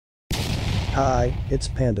Hi, it's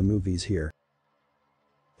Panda Movies here.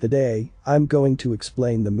 Today, I'm going to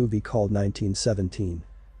explain the movie called 1917.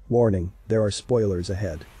 Warning, there are spoilers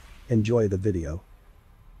ahead. Enjoy the video.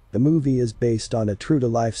 The movie is based on a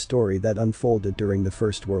true-to-life story that unfolded during the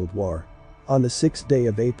First World War. On the 6th day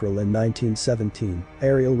of April in 1917,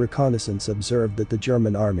 aerial reconnaissance observed that the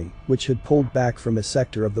German army, which had pulled back from a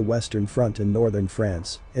sector of the Western Front in northern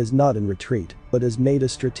France, is not in retreat, but has made a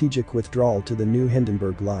strategic withdrawal to the new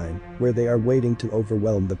Hindenburg Line, where they are waiting to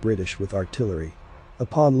overwhelm the British with artillery.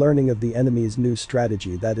 Upon learning of the enemy's new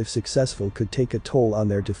strategy that if successful could take a toll on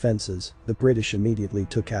their defenses, the British immediately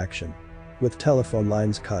took action. With telephone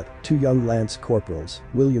lines cut, two young lance corporals,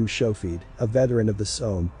 William Schofied, a veteran of the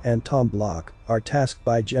Somme, and Tom Blaake, are tasked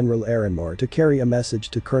by General Erinmore to carry a message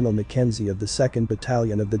to Colonel Mackenzie of the 2nd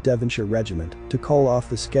Battalion of the Devonshire Regiment to call off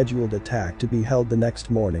the scheduled attack to be held the next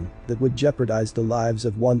morning that would jeopardize the lives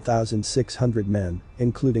of 1,600 men,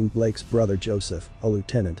 including Blake's brother Joseph, a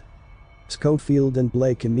lieutenant. Schofied and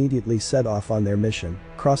Blaake immediately set off on their mission,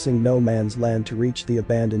 crossing no man's land to reach the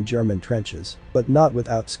abandoned German trenches, but not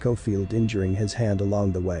without Schofied injuring his hand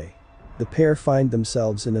along the way. The pair find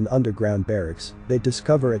themselves in an underground barracks. They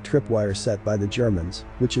discover a tripwire set by the Germans,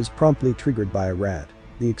 which is promptly triggered by a rat.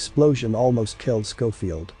 The explosion almost kills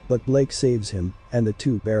Schofied, but Blaake saves him, and the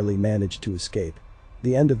two barely manage to escape.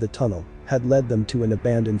 The end of the tunnel had led them to an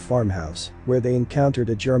abandoned farmhouse, where they encountered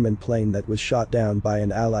a German plane that was shot down by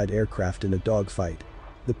an Allied aircraft in a dogfight.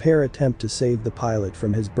 The pair attempt to save the pilot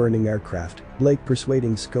from his burning aircraft, Blaake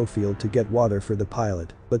persuading Schofied to get water for the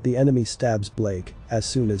pilot, but the enemy stabs Blaake as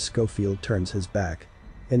soon as Schofied turns his back.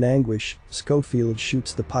 In anguish, Schofied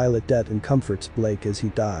shoots the pilot dead and comforts Blaake as he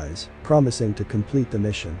dies, promising to complete the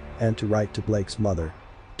mission and to write to Blake's mother.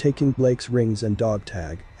 Taking Blake's rings and dog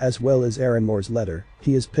tag, as well as Erinmore's letter,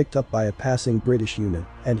 he is picked up by a passing British unit,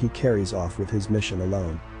 and he carries off with his mission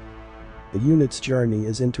alone. The unit's journey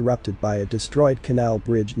is interrupted by a destroyed canal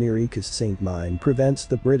bridge near Saint-Mine prevents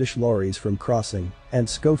the British lorries from crossing, and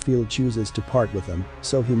Schofied chooses to part with them,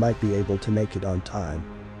 so he might be able to make it on time.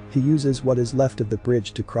 He uses what is left of the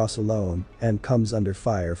bridge to cross alone, and comes under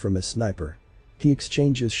fire from a sniper. He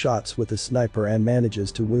exchanges shots with the sniper and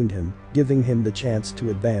manages to wound him, giving him the chance to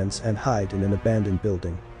advance and hide in an abandoned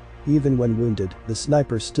building. Even when wounded, the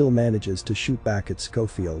sniper still manages to shoot back at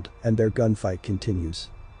Schofied, and their gunfight continues.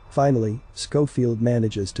 Finally, Schofied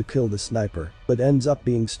manages to kill the sniper, but ends up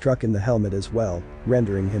being struck in the helmet as well,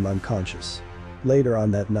 rendering him unconscious. Later on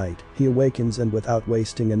that night, he awakens and without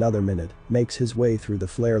wasting another minute, makes his way through the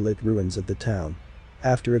flare-lit ruins of the town.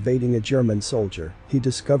 After evading a German soldier, he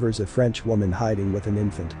discovers a French woman hiding with an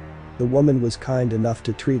infant. The woman was kind enough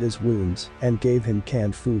to treat his wounds and gave him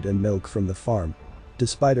canned food and milk from the farm.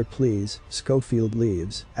 Despite her pleas, Schofied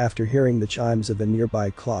leaves after hearing the chimes of a nearby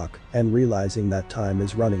clock and realizing that time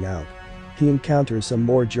is running out. He encounters some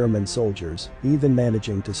more German soldiers, even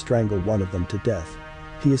managing to strangle one of them to death.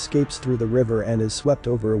 He escapes through the river and is swept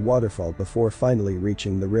over a waterfall before finally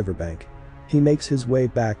reaching the riverbank. He makes his way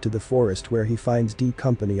back to the forest where he finds D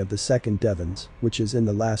Company of the 2nd Devons, which is in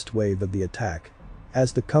the last wave of the attack.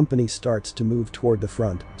 As the company starts to move toward the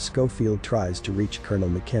front, Schofied tries to reach Colonel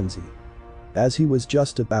Mackenzie. As he was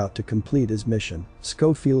just about to complete his mission,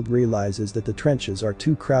 Schofied realizes that the trenches are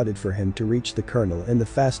too crowded for him to reach the colonel in the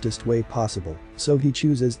fastest way possible, so he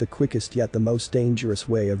chooses the quickest yet the most dangerous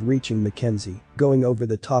way of reaching Mackenzie, going over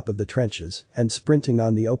the top of the trenches and sprinting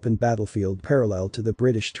on the open battlefield parallel to the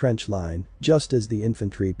British trench line, just as the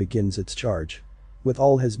infantry begins its charge. With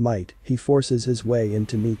all his might, he forces his way in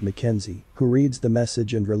to meet Mackenzie, who reads the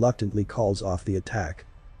message and reluctantly calls off the attack.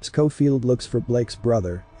 Schofied looks for Blake's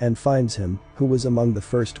brother and finds him, who was among the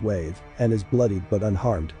first wave and is bloodied but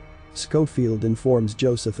unharmed. Schofied informs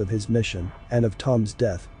Joseph of his mission and of Tom's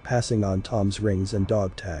death, passing on Tom's rings and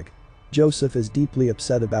dog tag. Joseph is deeply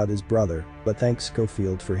upset about his brother, but thanks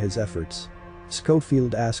Schofied for his efforts.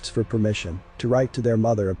 Schofied asks for permission to write to their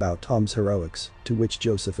mother about Tom's heroics, to which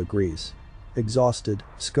Joseph agrees. Exhausted,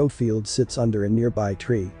 Schofied sits under a nearby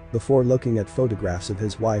tree before looking at photographs of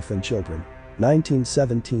his wife and children.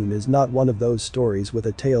 1917 is not one of those stories with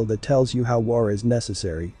a tale that tells you how war is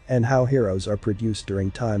necessary and how heroes are produced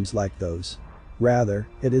during times like those. Rather,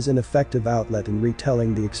 it is an effective outlet in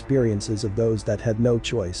retelling the experiences of those that had no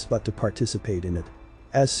choice but to participate in it.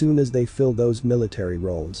 As soon as they fill those military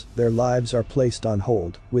roles, their lives are placed on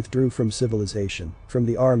hold, withdrew from civilization, from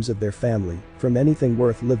the arms of their family, from anything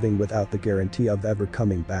worth living without the guarantee of ever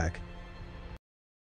coming back.